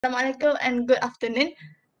Assalamualaikum and good afternoon.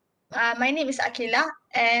 My name is Akila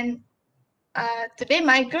and today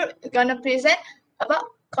my group is gonna present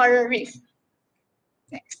about coral reef.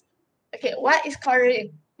 Next. Okay, what is coral reef?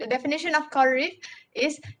 The definition of coral reef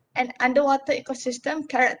is an underwater ecosystem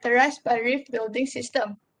characterized by reef building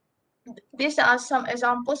system. These are some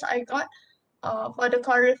examples I got for the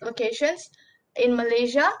coral reef locations in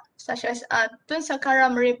Malaysia, such as Tun Sakara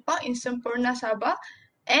Marine Park in Sempurna, Sabah,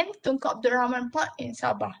 and Tunku Abdul Rahman Park in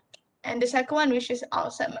Sabah. And the second one, which is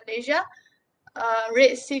outside Malaysia,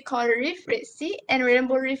 Red Sea Coral Reef, Red Sea, and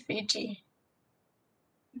Rainbow Reef, Fiji.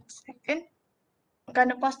 Second, I'm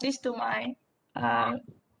gonna pass this to my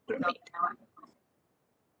groupmate.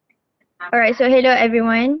 Alright, so hello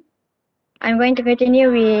everyone. I'm going to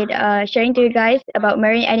continue with sharing to you guys about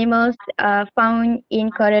marine animals found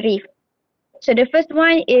in coral reef. So the first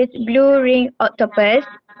one is blue ring octopus,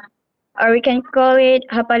 or we can call it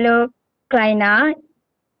Hapaloclina.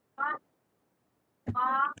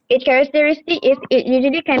 Its characteristic is it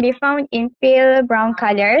usually can be found in pale brown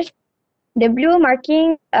colors. The blue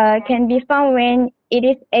marking can be found when it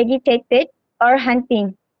is agitated or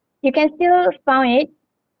hunting. You can still find it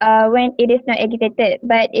when it is not agitated,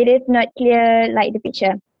 but it is not clear like the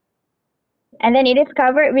picture. And then it is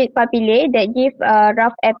covered with papillae that give a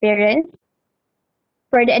rough appearance.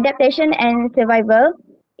 For the adaptation and survival,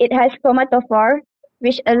 it has chromatophore,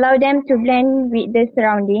 which allow them to blend with the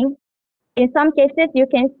surrounding. In some cases, you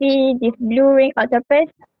can see this blue ring octopus,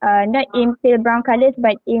 not in pale brown colors,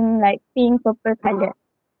 but in like pink purple color.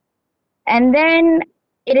 And then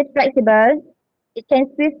it is flexible. It can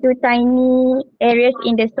swim to tiny areas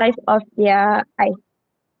in the size of their eyes.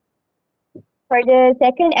 For the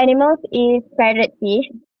second animals is parrotfish.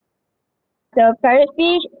 The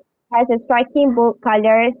parrotfish has a striking bold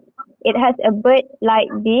color. It has a bird-like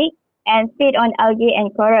beak and feed on algae and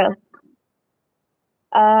coral.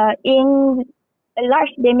 In a large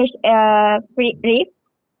damaged reef,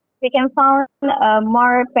 we can find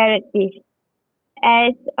more parrotfish.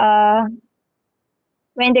 As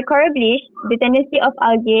when the coral bleach, the tendency of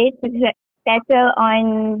algae to settle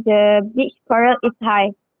on the bleached coral is high.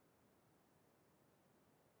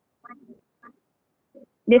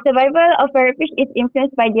 The survival of parrotfish is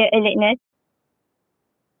influenced by their alertness.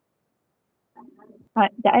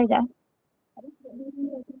 Dah.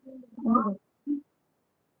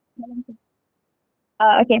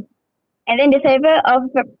 Okay. And then the survival of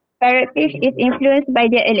parrotfish is influenced by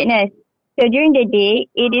their alertness. So during the day,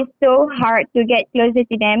 it is so hard to get closer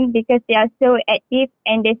to them because they are so active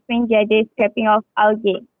and they spend their day scraping off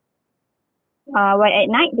algae. While at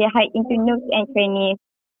night, they hide into nooks and crannies.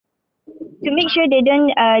 To make sure they don't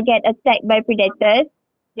get attacked by predators,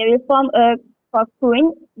 they will form a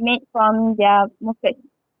cocoon made from their mucus.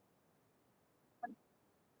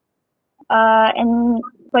 And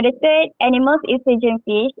for the third animals is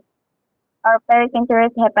pigeonfish or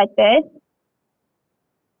Paracenterus hepatus.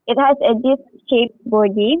 It has a disc-shaped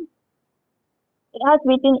body. It has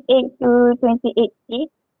between 8 to 28 teeth.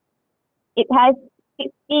 It has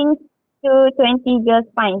 16 to 20 gill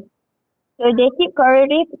spines. So they keep coral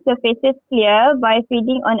reef surfaces clear by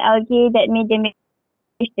feeding on algae that may damage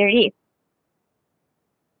the reef.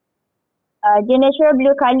 The natural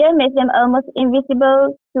blue color makes them almost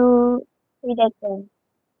invisible to predators.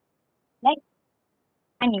 Next,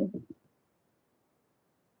 honey.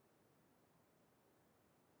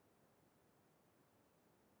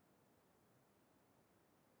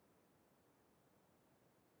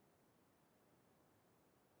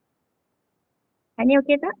 Honey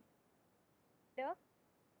okey tak? Hello?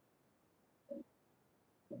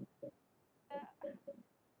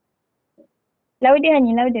 Louder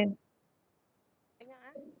honey, louder. Dengar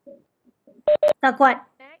ah. Tak kuat.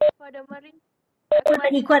 Next for the marine.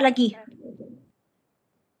 Kuat lagi.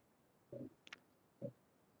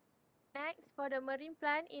 Next for the marine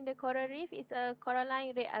plant in the coral reef is a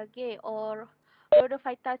coralline red algae or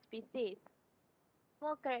Rhodophyta species.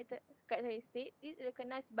 More characteristic is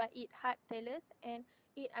recognized by its hard thallus and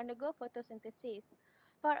it undergo photosynthesis.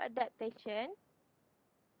 For adaptation,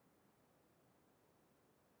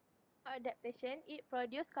 it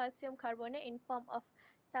produces calcium carbonate in form of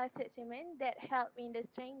sulfate cement that help in the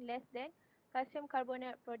strength less than calcium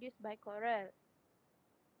carbonate produced by coral.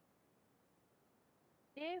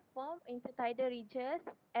 They form intertidal ridges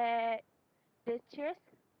at the chest.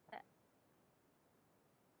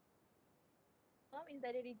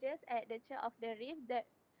 At the chest of the reef that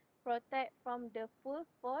protect from the full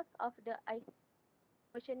force of the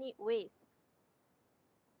oceanic waves.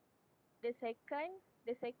 The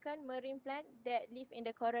second marine plant that live in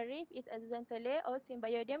the coral reef is a Zoanthole or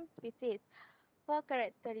Symbiodium species. For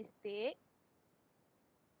characteristics,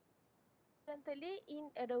 Zooxanthellae in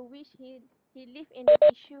the which he live in the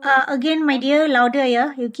tissue. Again, my dear, louder,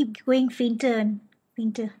 yeah? You keep going fainter and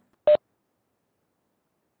fainter.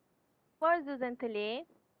 For Zooxanthellae,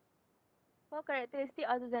 for characteristic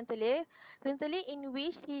of Zooxanthellae, Zooxanthellae in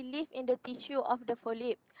which he live in the tissue of the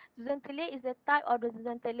polyp. Zooxanthellae is a type of the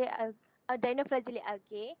Zooxanthellae dinoflagellate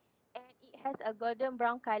algae, and it has a golden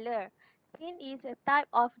brown color. Skin is a type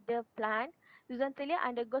of the plant. Zooxanthellae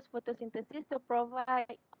undergoes photosynthesis to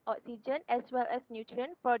provide oxygen as well as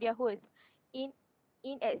nutrients for their host. In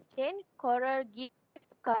in exchange, coral give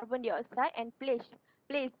carbon dioxide and place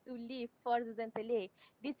to live for Zooxanthellae.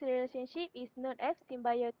 This relationship is known as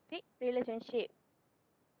symbiotic relationship.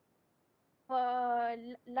 For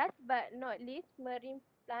last but not least, marine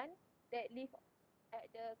plant that live at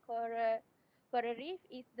the coral reef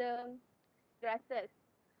is the grasses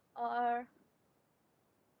or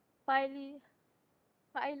phyli-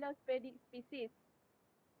 phylospadic species.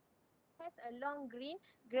 Has a long green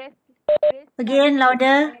grass-like Again, leaf.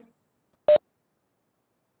 louder.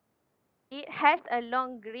 It has a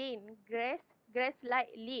long green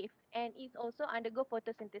grass-like leaf and is also undergo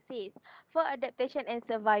photosynthesis. For adaptation and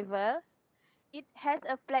survival, it has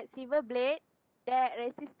a flexible blade that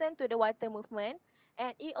resistant to the water movement,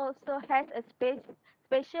 and it also has a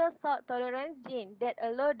special salt tolerance gene that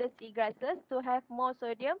allow the seagrasses to have more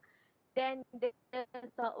sodium than the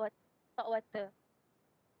salt water.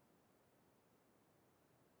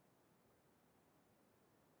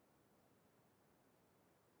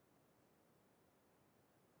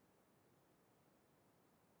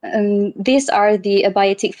 These are the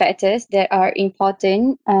abiotic factors that are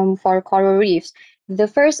important for coral reefs. The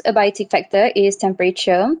first abiotic factor is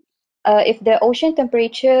temperature. If the ocean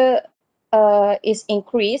temperature is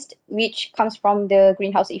increased, which comes from the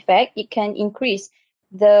greenhouse effect, it can increase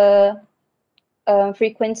the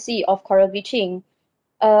frequency of coral bleaching.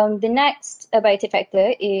 The next abiotic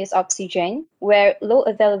factor is oxygen, where low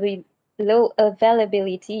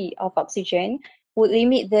availability of oxygen would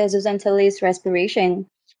limit the zooxanthellae's respiration.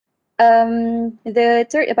 The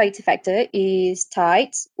third abiotic factor is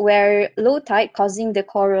tides, where low tide causing the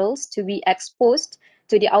corals to be exposed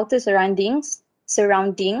to the outer surroundings,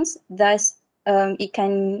 thus it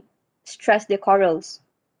can stress the corals.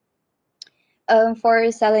 For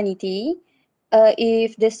salinity,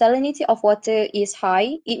 if the salinity of water is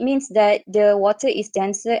high, it means that the water is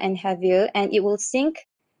denser and heavier, and it will sink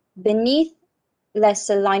beneath less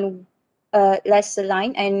saline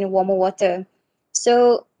and warmer water.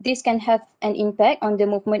 So this can have an impact on the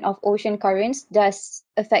movement of ocean currents, thus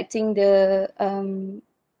affecting the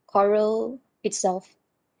coral itself.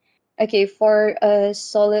 Okay, for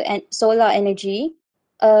solar energy,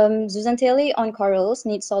 zooxanthellae on corals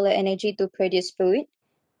need solar energy to produce food.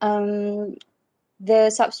 Um,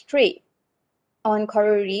 the substrate on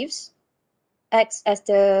coral reefs acts as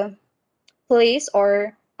the place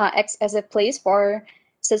or acts as a place for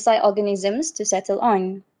sessile organisms to settle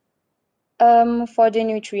on. For the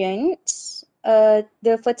nutrients,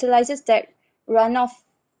 the fertilizers that run off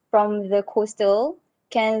from the coastal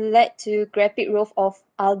can lead to rapid growth of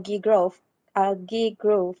algae growth. Algae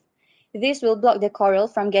growth. This will block the coral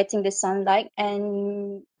from getting the sunlight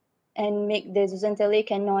and make the zooxanthellae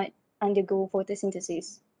cannot undergo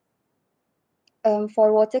photosynthesis.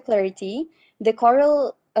 For water clarity, the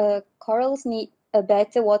corals need a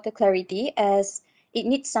better water clarity as it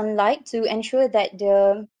needs sunlight to ensure that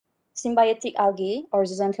the symbiotic algae or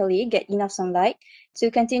zooxanthellae get enough sunlight to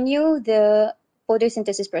continue the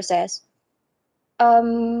photosynthesis process.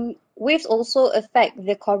 Waves also affect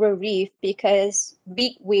the coral reef because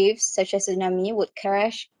big waves such as tsunami would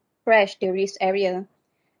crash the reef area.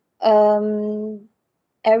 Um,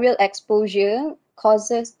 Aerial exposure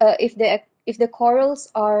causes if the corals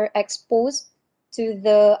are exposed to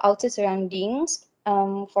the outer surroundings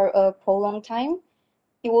for a prolonged time,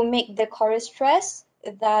 it will make the coral stress,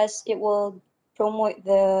 thus it will promote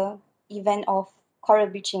the event of coral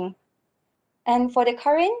bleaching. And for the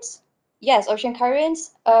currents, yes, ocean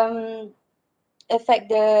currents affect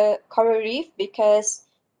the coral reef because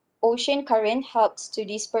ocean current helps to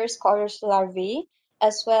disperse coral larvae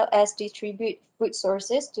as well as distribute food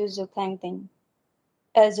sources to zooplankton.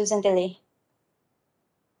 Zooxanthellae.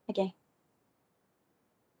 Okay.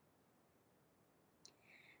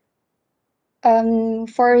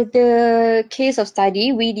 For the case of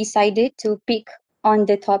study, we decided to pick on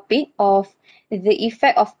the topic of the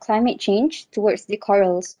effect of climate change towards the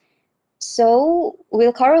corals. So,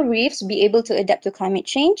 will coral reefs be able to adapt to climate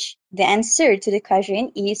change? The answer to the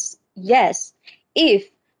question is yes, if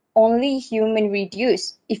if only human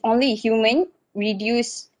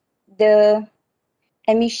reduce the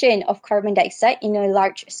emission of carbon dioxide in a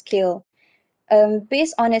large scale.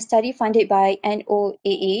 Based on a study funded by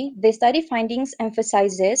NOAA, the study findings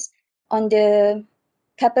emphasizes on the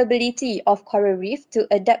capability of coral reef to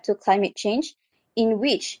adapt to climate change, in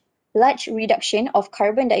which large reduction of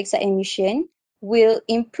carbon dioxide emission will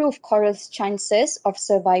improve coral's chances of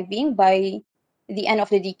surviving by the end of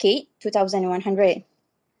the decade, 2100.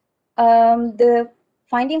 The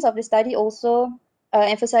findings of the study also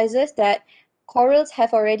emphasizes that corals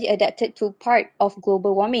have already adapted to part of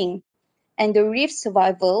global warming, and the reef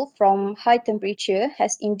survival from high temperature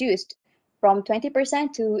has induced from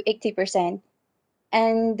 20% to 80%.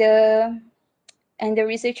 And the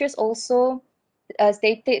researchers also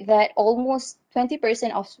stated that almost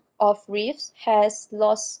 20% of reefs has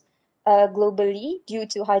lost globally due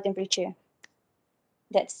to high temperature.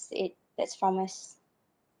 That's it. That's from us.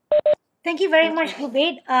 Thank you very Thank much, you. Group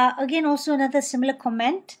 8. Again, also another similar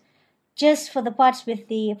comment, just for the parts with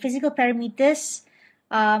the physical parameters.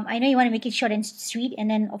 I know you want to make it short and sweet, and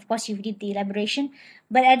then, of course, you did the elaboration,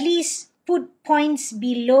 but at least put points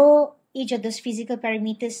below each of those physical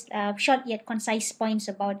parameters, short yet concise points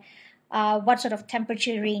about what sort of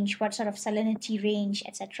temperature range, what sort of salinity range,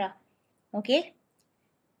 etc. Okay?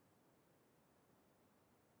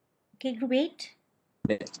 Okay, Group 8.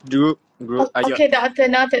 Okay, Doctor,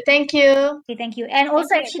 noted. Thank you. Okay, thank you. And Thank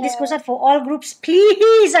also, you, actually, this goes Doctor. out for all groups.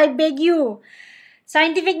 Please, I beg you.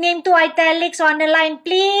 Scientific name to italics or underline,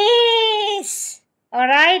 please. All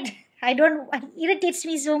right. It irritates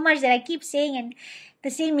me so much that I keep saying and the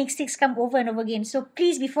same mistakes come over and over again. So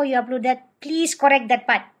please, before you upload that, please correct that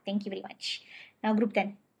part. Thank you very much. Now, group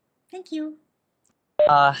 10. Thank you.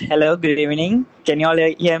 Hello, good evening. Can you all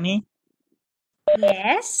hear me?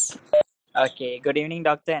 Yes. Okay, good evening,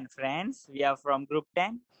 doctor and friends. We are from Group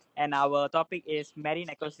 10, and our topic is marine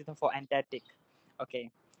ecosystem for Antarctic. Okay,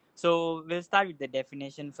 so we'll start with the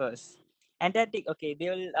definition first. Antarctic, okay, they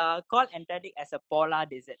will call Antarctic as a polar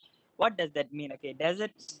desert. What does that mean? Okay,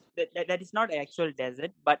 desert, that is not an actual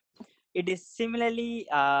desert, but it is similarly,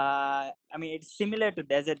 it's similar to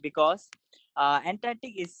desert because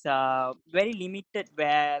Antarctic is very limited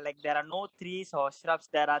where like there are no trees or shrubs.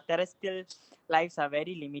 There are terrestrial lives are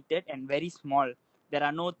very limited and very small. There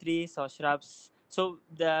are no trees or shrubs. So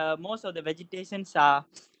the most of the vegetations are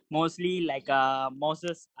mostly like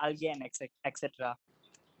mosses, algae, and etc.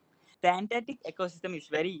 The Antarctic ecosystem is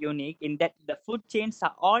very unique in that the food chains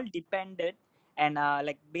are all dependent and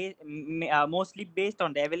mostly based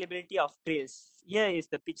on the availability of krills. Here is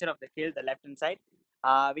the picture of the krill, the left hand side,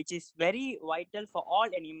 which is very vital for all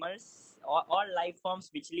animals, all life forms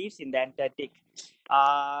which lives in the Antarctic.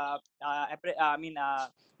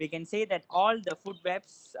 We can say that all the food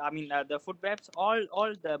webs,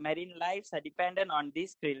 all the marine lives are dependent on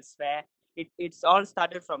these krills, where it's all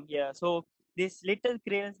started from here. So these little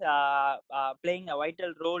krills playing a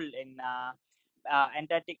vital role in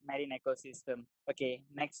Antarctic marine ecosystem. Okay,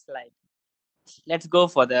 next slide. Let's go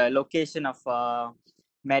for the location of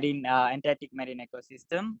marine Antarctic marine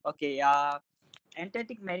ecosystem. Okay,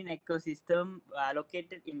 Antarctic marine ecosystem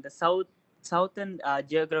located in the southern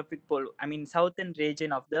geographic pole. Southern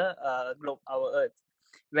region of the globe, our Earth,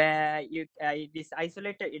 where it is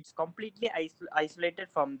isolated. It's completely isolated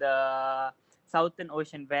from the Southern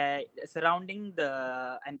Ocean, where surrounding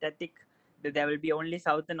the Antarctic, there will be only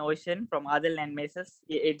Southern Ocean. From other land masses,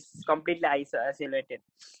 it's completely isolated.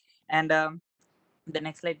 And the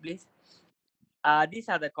next slide, please. These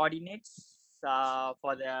are the coordinates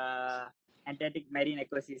for the Antarctic marine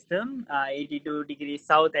ecosystem, 82 degrees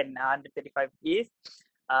south and 135 east.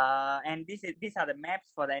 And these are the maps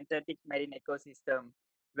for the Antarctic marine ecosystem,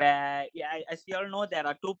 where, yeah, as we all know, there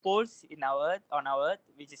are two poles on our Earth,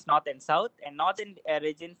 which is north and south, and northern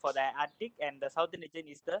region for the Arctic, and the southern region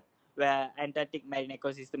is the where Antarctic marine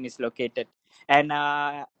ecosystem is located. And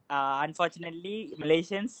unfortunately,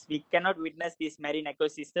 Malaysians, we cannot witness this marine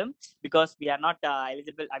ecosystem because we are not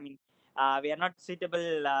eligible. We are not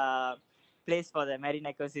suitable place for the marine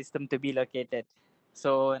ecosystem to be located.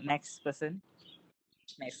 So next person,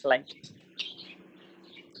 next slide.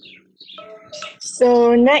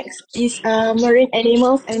 So next is marine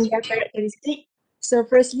animals and their characteristic. So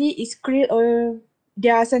firstly is krill, or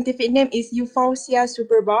their scientific name is Euphausia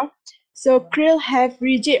superba. So krill have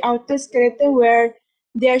rigid outer skeleton where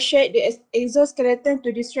they are shaped the exoskeleton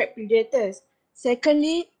to distract predators.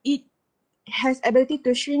 Secondly, it has ability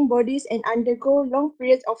to shrink bodies and undergo long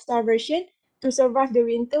periods of starvation to survive the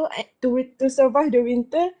winter. To survive the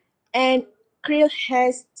winter, and krill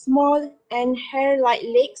has small and hair-like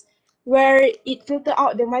legs where it filter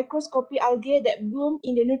out the microscopic algae that bloom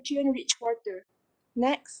in the nutrient-rich water.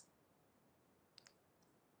 Next.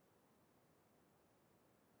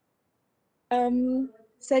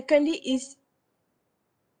 Secondly is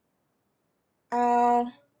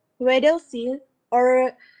weddell seal,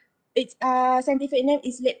 or its scientific name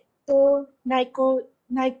is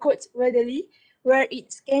Leptonychus weddelli, where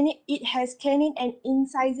it has canine and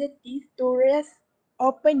incisor teeth to rest,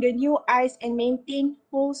 open the new eyes and maintain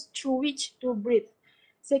holes through which to breathe.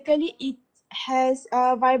 Secondly, it has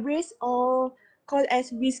vibrissae, or called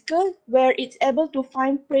as whisker, where it's able to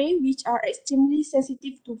find prey which are extremely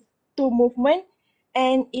sensitive to movement,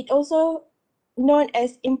 and it also known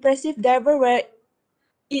as impressive diver, where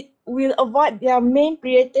it will avoid their main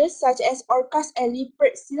predators such as orcas and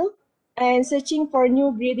leopard seal and searching for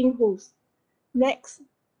new breeding holes. Next.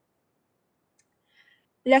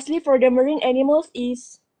 Lastly, for the marine animals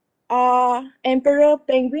is emperor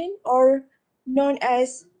penguin, or known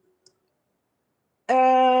as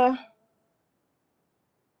uh,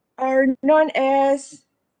 are known as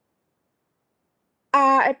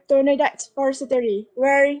Aptonidax foresteri,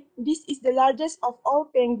 where this is the largest of all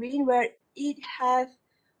penguin, where it has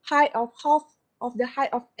height of half of the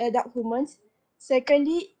height of adult humans.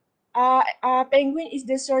 Secondly, penguin is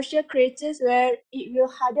the social creatures, where it will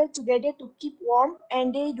huddle together to keep warm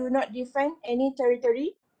and they do not defend any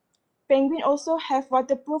territory. Penguin also have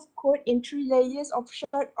waterproof coat in 3 layers of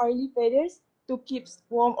short oily feathers to keep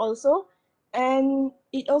warm also. And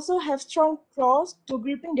it also have strong claws to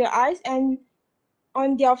gripping the ice, and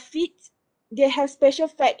on their feet, they have special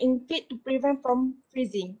fat in feet to prevent from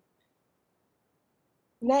freezing.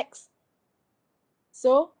 Next.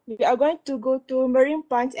 So we are going to go to marine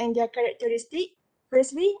plants and their characteristic.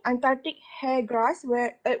 Firstly, Antarctic hair grass,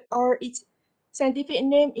 or its scientific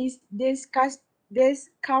name is Descampsia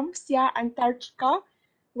antarctica,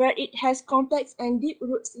 where it has complex and deep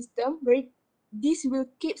root system, where this will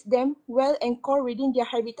keep them well anchored within their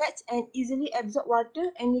habitats and easily absorb water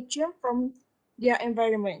and nutrients from their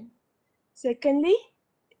environment. Secondly,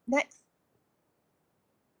 next,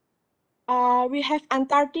 we have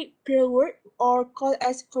Antarctic pearlwort, or called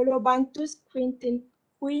as Colobanthus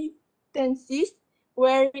quintensis,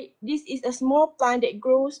 where this is a small plant that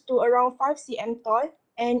grows to around 5 cm tall,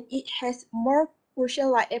 and it has more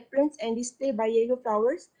crucial-like appearance and displayed by yellow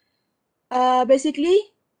flowers. Basically,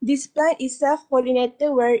 this plant is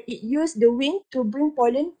self-pollinator, where it uses the wing to bring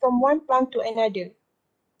pollen from one plant to another.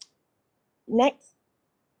 Next.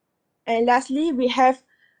 And lastly, we have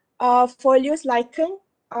foliose lichen,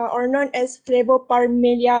 or known as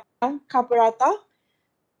Fleboparmelia caperata.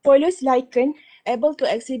 Foliose lichen able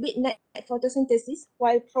to exhibit night photosynthesis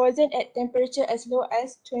while frozen at temperature as low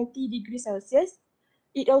as 20 degrees Celsius.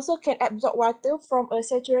 It also can absorb water from a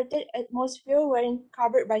saturated atmosphere when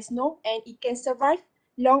covered by snow, and it can survive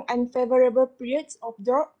long unfavorable periods of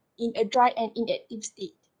drought in a dry and inactive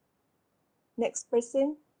state. Next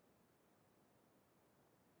person.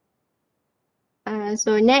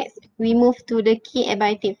 So next, we move to the key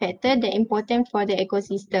abiotic factor that important for the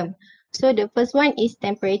ecosystem. So the first one is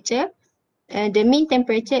temperature. The mean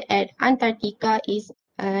temperature at Antarctica is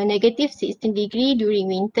negative 16 degree during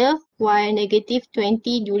winter, while negative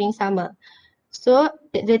 20 during summer. So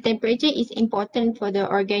the temperature is important for the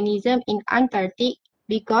organism in Antarctic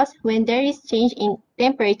because when there is change in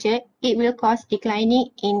temperature, it will cause declining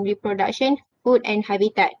in reproduction, food and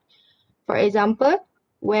habitat. For example,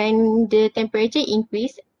 when the temperature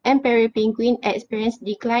increase, emperor penguin experience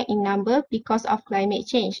decline in number because of climate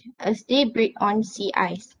change as they breed on sea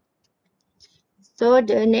ice. So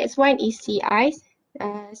the next one is sea ice.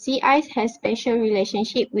 Sea ice has special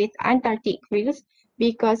relationship with Antarctic krills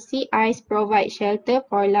because sea ice provides shelter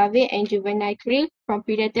for larvae and juvenile krill from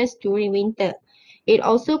predators during winter. It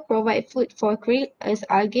also provides food for krill as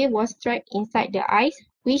algae was trapped inside the ice,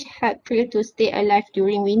 which help krill to stay alive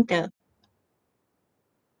during winter.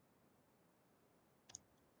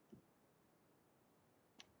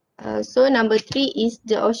 So number 3 is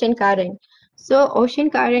the ocean current. So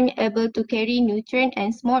ocean current able to carry nutrient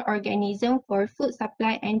and small organism for food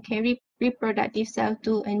supply and carry reproductive cells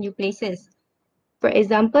to new places. For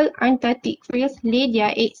example, Antarctic krills lay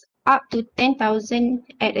their eggs up to 10,000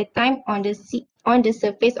 at a time on the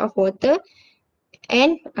surface of water.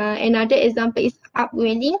 And another example is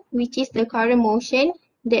upwelling, which is the current motion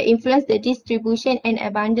that influence the distribution and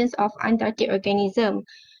abundance of Antarctic organism.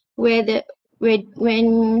 When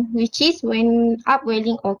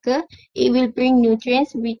upwelling occur, it will bring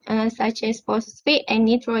nutrients such as phosphate and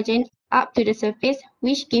nitrogen up to the surface,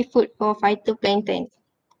 which give food for phytoplankton.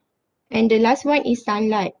 And the last one is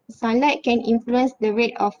sunlight. Sunlight can influence the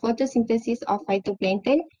rate of photosynthesis of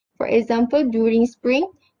phytoplankton. For example, during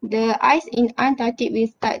spring, the ice in Antarctic will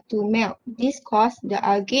start to melt. This causes the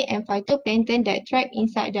algae and phytoplankton that trap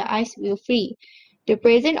inside the ice will free. The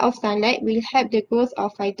presence of sunlight will help the growth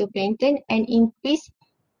of phytoplankton and increase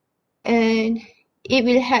and it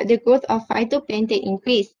will help the growth of phytoplankton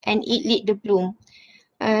increase and it lead the bloom.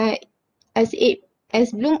 Uh,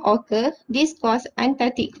 as bloom occur, this cause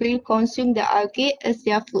Antarctic krill consume the algae as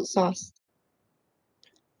their food source.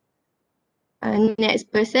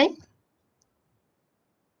 Next person.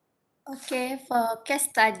 Okay, for case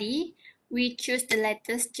study, we choose the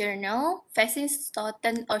latest journal, Vaccines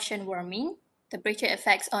Southern Ocean Warming, Temperature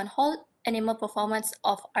Effects on Whole Animal Performance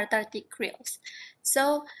of Antarctic Krills.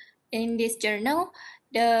 So, in this journal,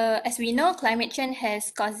 as we know, climate change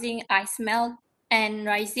has causing ice melt and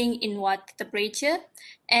rising in water temperature,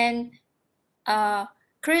 and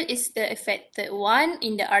krill is the affected one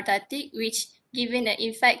in the Antarctic, which given an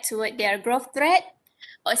effect toward their growth rate,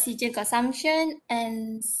 oxygen consumption,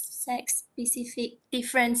 and sex-specific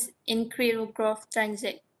difference in krill growth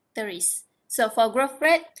trajectories. So for growth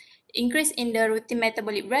rate, increase in the routine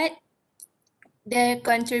metabolic rate, they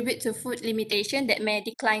contribute to food limitation that may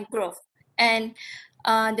decline growth. And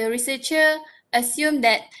the researcher assumed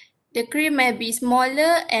that the krill may be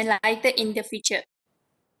smaller and lighter in the future.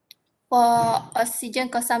 For oxygen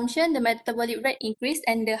consumption, the metabolic rate increase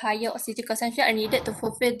and the higher oxygen consumption are needed to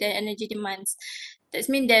fulfill the energy demands. That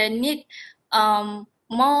means they need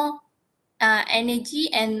more energy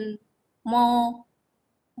and more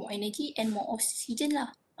energy and more oxygen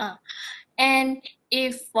lah. And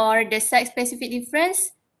if for the sex specific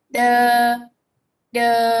difference, the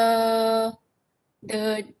the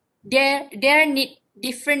there need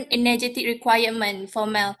different energetic requirement for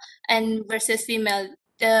male and versus female.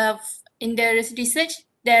 In the research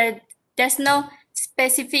there's no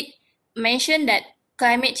specific mention that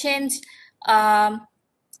climate change um,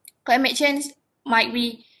 climate change might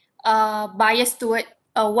be biased toward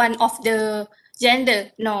one of the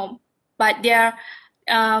gender. No, but they are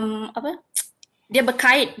dia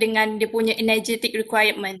berkait dengan dia punya energetic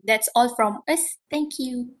requirement. That's all from us. Thank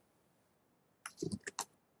you.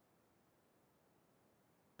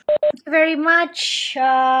 Thank you very much,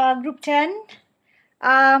 Group 10.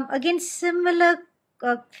 Again, similar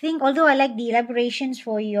thing, although I like the elaborations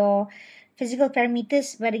for your physical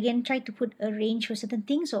parameters, but again, try to put a range for certain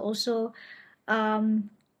things, or also,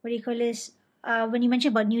 what do you call this? When you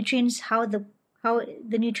mentioned about nutrients, how the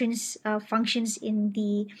nutrients functions in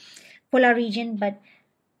the polar region, but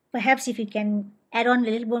perhaps if you can add on a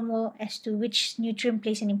little bit more as to which nutrient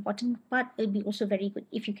plays an important part, it'll be also very good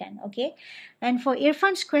if you can. Okay. And for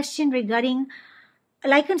Irfan's question regarding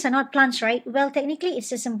lichens are not plants, right? Well, technically,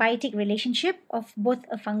 it's a symbiotic relationship of both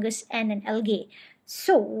a fungus and an algae.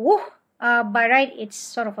 So, by right, it's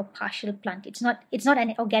sort of a partial plant. It's not. It's not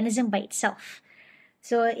an organism by itself.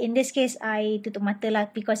 So in this case, I tutup mata lah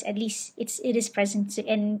because at least it is present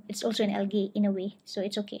and it's also an algae in a way. So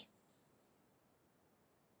it's okay.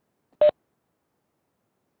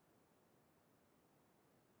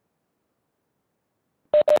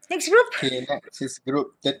 Next group. Okay, next is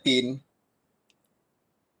group 13.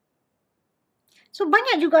 So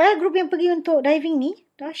banyak juga group yang pergi untuk diving ni.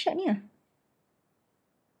 Dahsyat ni.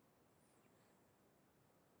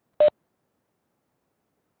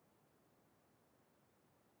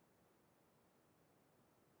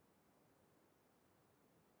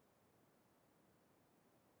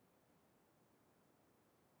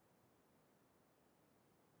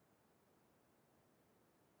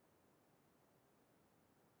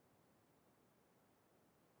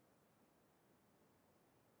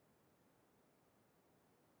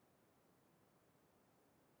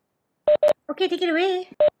 Okay, take it away.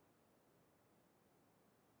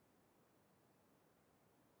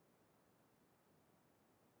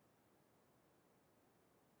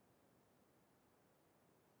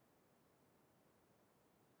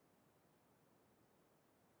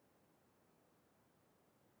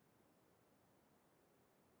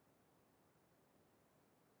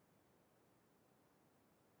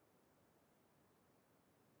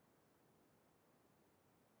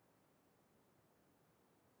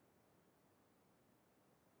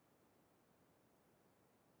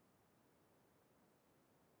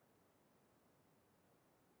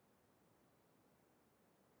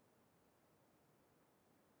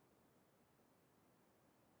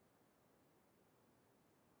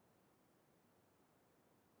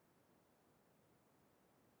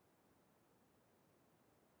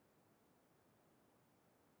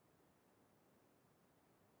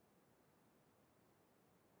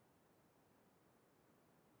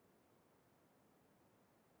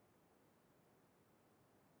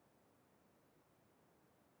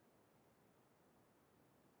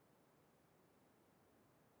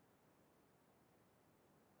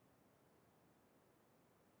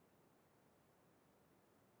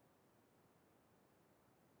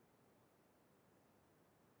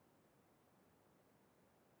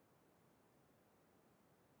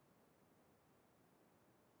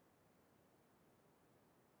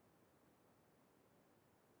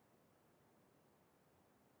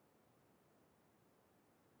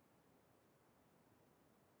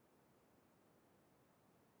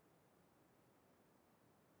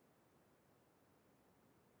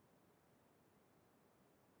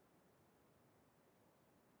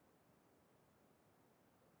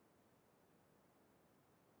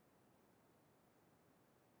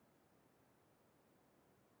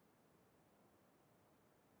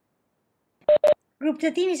 Group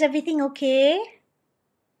 13, is everything okay?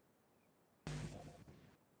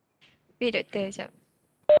 Wait, Doctor, sekejap.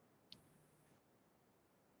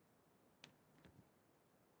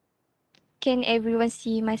 Can everyone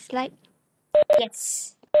see my slide?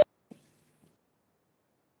 Yes.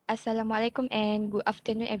 Assalamualaikum and good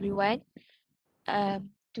afternoon, everyone.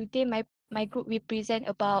 Today, my group will present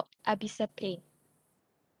about abyssal plain.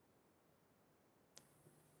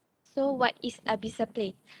 So, what is abyssal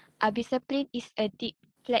plain? Abyssal plain is a deep,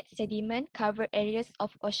 flat sediment covered areas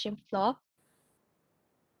of ocean floor,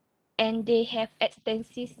 and they have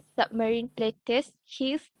extensive submarine plateaus,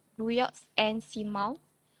 hills, buyos, and seamount.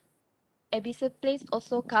 Abyssal plains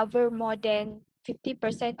also cover more than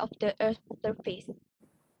 50% of the Earth's surface.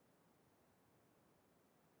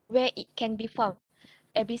 Where it can be found.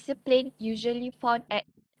 Abyssal plain usually found at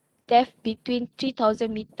depth between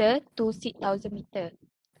 3,000 meter to 6,000 meter.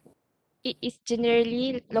 It is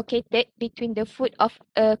generally located between the foot of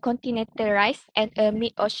a continental rise and a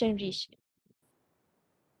mid-ocean ridge.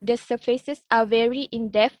 The surfaces are very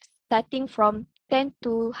in depth, starting from 10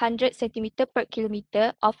 to 100 centimeter per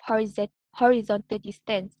kilometer of horizontal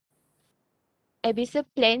distance. Abyssal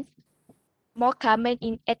plains more common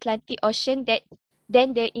in Atlantic Ocean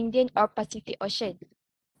than the Indian or Pacific Ocean.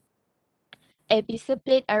 Abyssal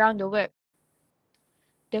plain around the world.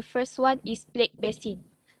 The first one is Lake Basin.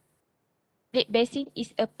 Lake Basin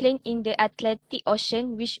is a plain in the Atlantic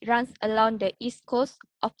Ocean which runs along the east coast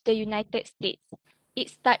of the United States.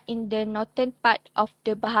 It starts in the northern part of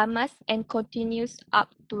the Bahamas and continues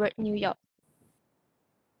up toward New York.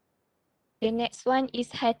 The next one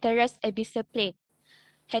is Hatteras Abyssal Plain.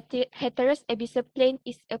 Hatteras Abyssal Plain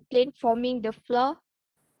is a plain forming the floor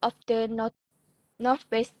of the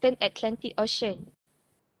northwestern Atlantic Ocean.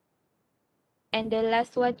 And the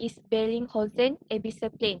last one is Bellingshausen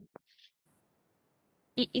Abyssal Plain.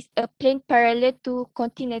 It is a plain parallel to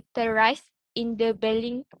continental rise in the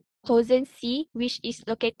Bellingshausen Sea, which is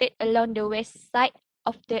located along the west side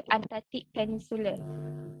of the Antarctic Peninsula.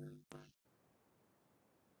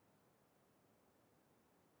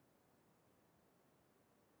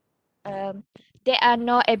 There are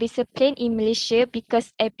no abyssal plain in Malaysia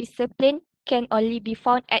because abyssal plain can only be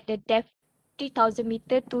found at the depth 3,000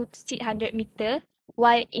 meter to 600 meter,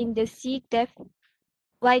 while the sea depth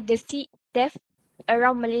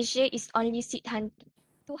around Malaysia is only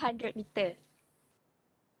 200 meter.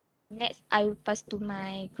 Next, I will pass to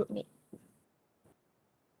my group mate.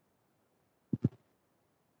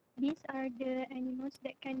 These are the animals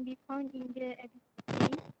that can be found in the abyssal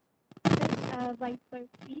plain. First are viper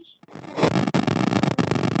fish.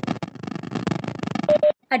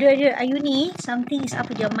 Aduh, Ayuni, something is up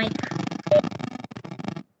with your mic.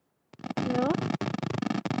 Hello?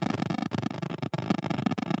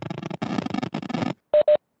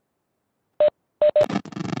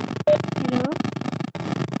 Hello?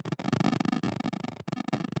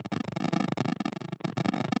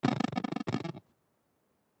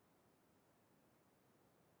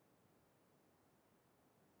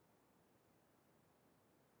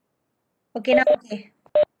 Okay, now okay.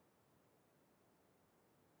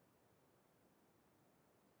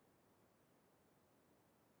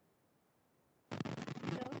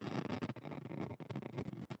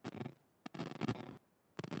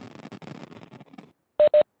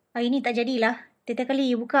 Ayuni tak jadilah. Tiap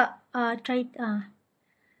kali you buka, try,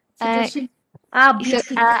 suggestion.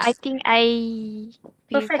 I think I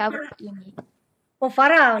will Perfect. cover you. Oh,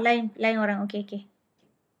 Farah, lain orang. Okay.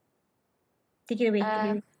 Take it away.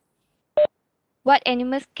 What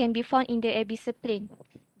animals can be found in the abyssal plain?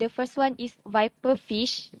 The first one is viper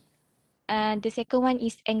fish. The second one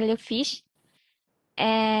is anglerfish.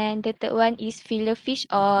 And the third one is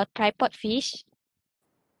filet-fish or tripod fish.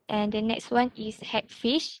 And the next one is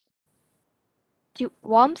hagfish, tube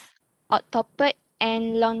worms, octopus,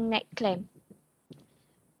 and long neck clam.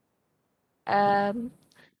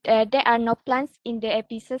 There are no plants in the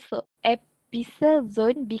abyssal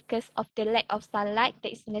zone because of the lack of sunlight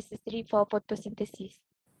that is necessary for photosynthesis.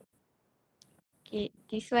 Okay,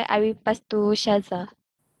 this one I will pass to Shaza.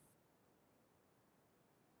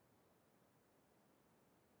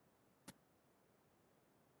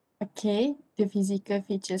 Okay, the physical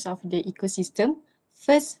features of the ecosystem.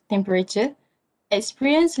 First, temperature.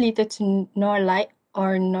 Experience little to no light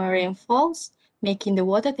or no rainfalls, making the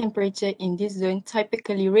water temperature in this zone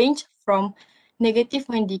typically range from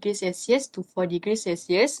 -1 degree Celsius to 4 degrees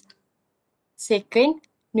Celsius. Second,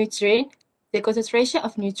 nutrient. The concentration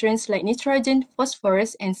of nutrients like nitrogen,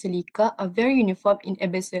 phosphorus, and silica are very uniform in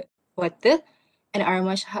abyssal water and are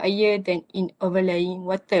much higher than in overlying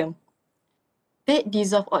water. Third,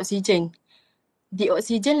 dissolved oxygen. The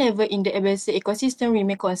oxygen level in the abyssal ecosystem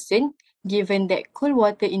remain constant, given that cool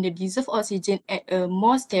water in the dissolve oxygen at a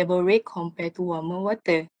more stable rate compared to warmer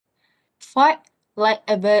water. Fourth, light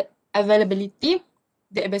availability.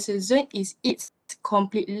 The abyssal zone is its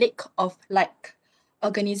complete lack of light.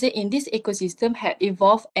 Organisms in this ecosystem have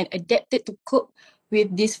evolved and adapted to cope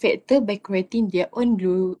with this factor by creating their own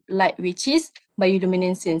blue light, which is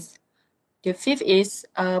bioluminescence. The fifth is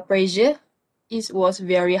pressure. It was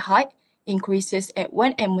very high, increases at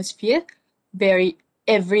 1 atmosphere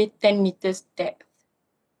every 10 meters depth.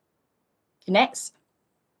 Okay, next.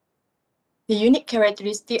 The unique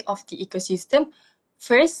characteristic of the ecosystem.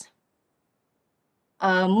 First,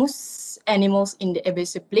 most animals in the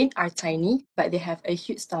abyssal plain are tiny, but they have a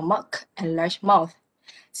huge stomach and large mouth.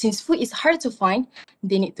 Since food is hard to find,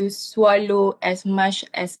 they need to swallow as much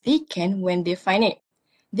as they can when they find it.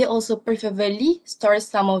 They also preferably store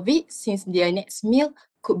some of it since their next meal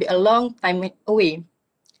could be a long time away.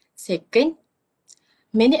 Second,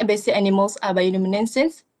 many abyssal animals are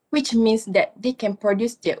bioluminescent, which means that they can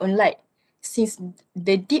produce their own light. Since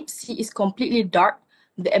the deep sea is completely dark,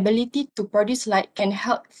 the ability to produce light can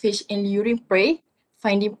help fish in luring prey,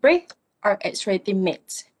 finding prey, or extracting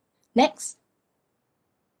mates. Next.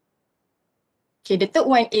 Okay, the third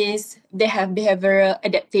one is they have behavioral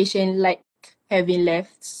adaptation like having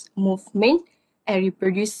less movement and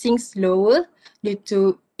reproducing slower due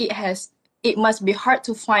to it must be hard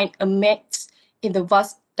to find a mate in the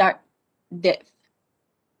vast dark depth.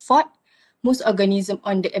 Fourth, most organisms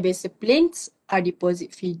on the abyssal plains are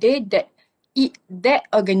deposit feeder that eat that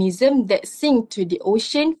organism that sink to the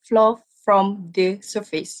ocean floor from the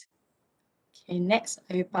surface. Okay, next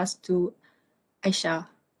I will pass to Aisha.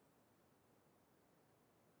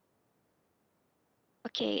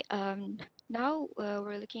 Okay, now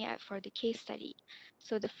we're looking at for the case study.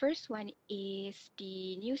 So the first one is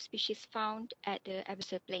the new species found at the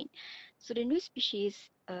abyssal plain. So the new species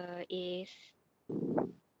is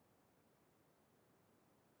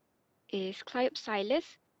Clyopsilus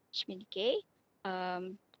schmidtkeyi.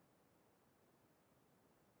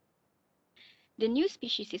 The new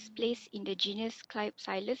species is placed in the genus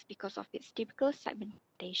Clyopsilus because of its typical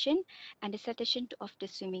segmentation and the section of the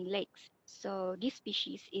swimming legs. So this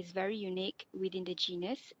species is very unique within the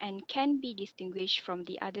genus and can be distinguished from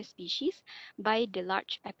the other species by the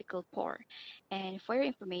large apical pore. And for your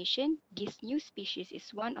information, this new species is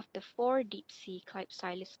one of the 4 deep sea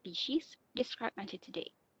Clyopsilus species described until today.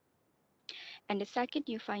 And the second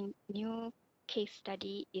new case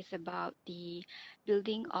study is about the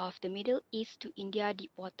building of the Middle East to India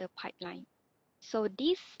deep water pipeline. So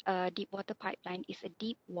this deep water pipeline is a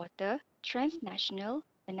deep water transnational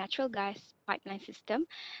natural gas pipeline system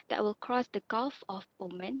that will cross the Gulf of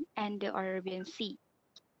Oman and the Arabian Sea.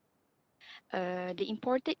 The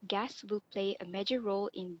imported gas will play a major role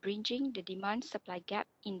in bridging the demand-supply gap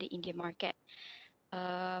in the Indian market.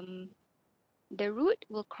 The route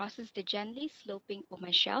will crosses the gently sloping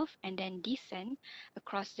Oman Shelf and then descend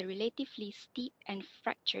across the relatively steep and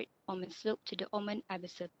fractured Oman Slope to the Oman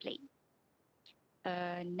Abyssal Plain.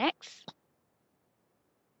 Next.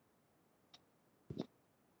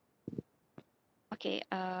 Okay,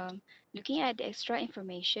 looking at the extra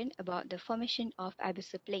information about the formation of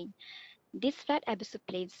Abyssal Plain. These flat abyssal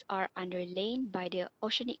plains are underlain by the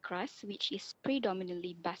oceanic crust, which is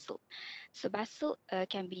predominantly basalt. So basalt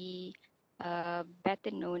can be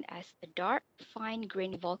better known as a dark,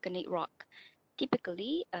 fine-grained volcanic rock.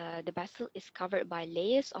 Typically, the basalt is covered by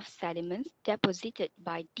layers of sediments deposited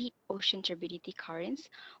by deep ocean turbidity currents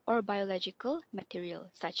or biological material,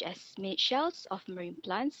 such as shells of marine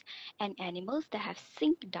plants and animals that have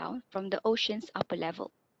sunk down from the ocean's upper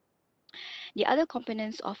level. The other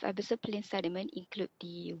components of abyssal plain sediment include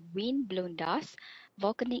the wind-blown dust,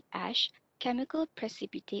 volcanic ash, chemical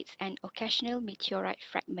precipitates, and occasional meteorite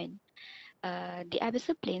fragments. The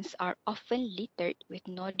abyssal plains are often littered with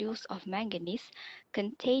nodules of manganese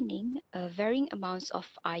containing varying amounts of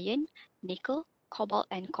iron, nickel, cobalt,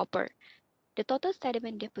 and copper. The total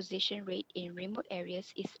sediment deposition rate in remote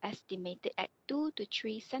areas is estimated at 2 to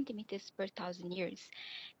 3 centimeters per thousand years,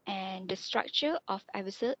 and the structure of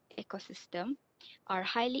abyssal ecosystem are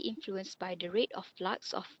highly influenced by the rate of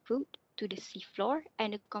flux of food to the seafloor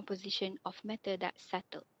and the composition of matter that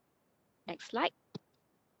settle. Next slide.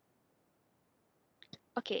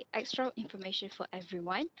 Okay, extra information for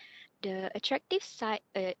everyone. The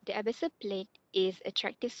abyssal plain is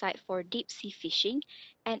attractive site for deep sea fishing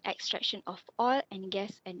and extraction of oil and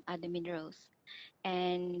gas and other minerals.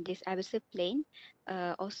 And this abyssal plain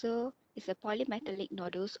also is a polymetallic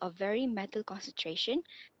nodules of varying metal concentration,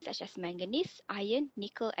 such as manganese, iron,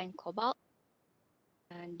 nickel, and cobalt.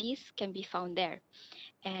 And these can be found there.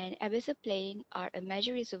 And abyssal plain are a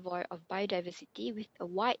major reservoir of biodiversity with a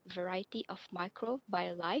wide variety of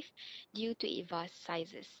microbiolife due to its vast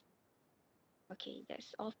sizes. Okay,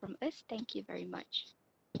 that's all from us. Thank you very much.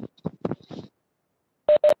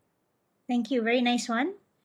 Thank you. Very nice one.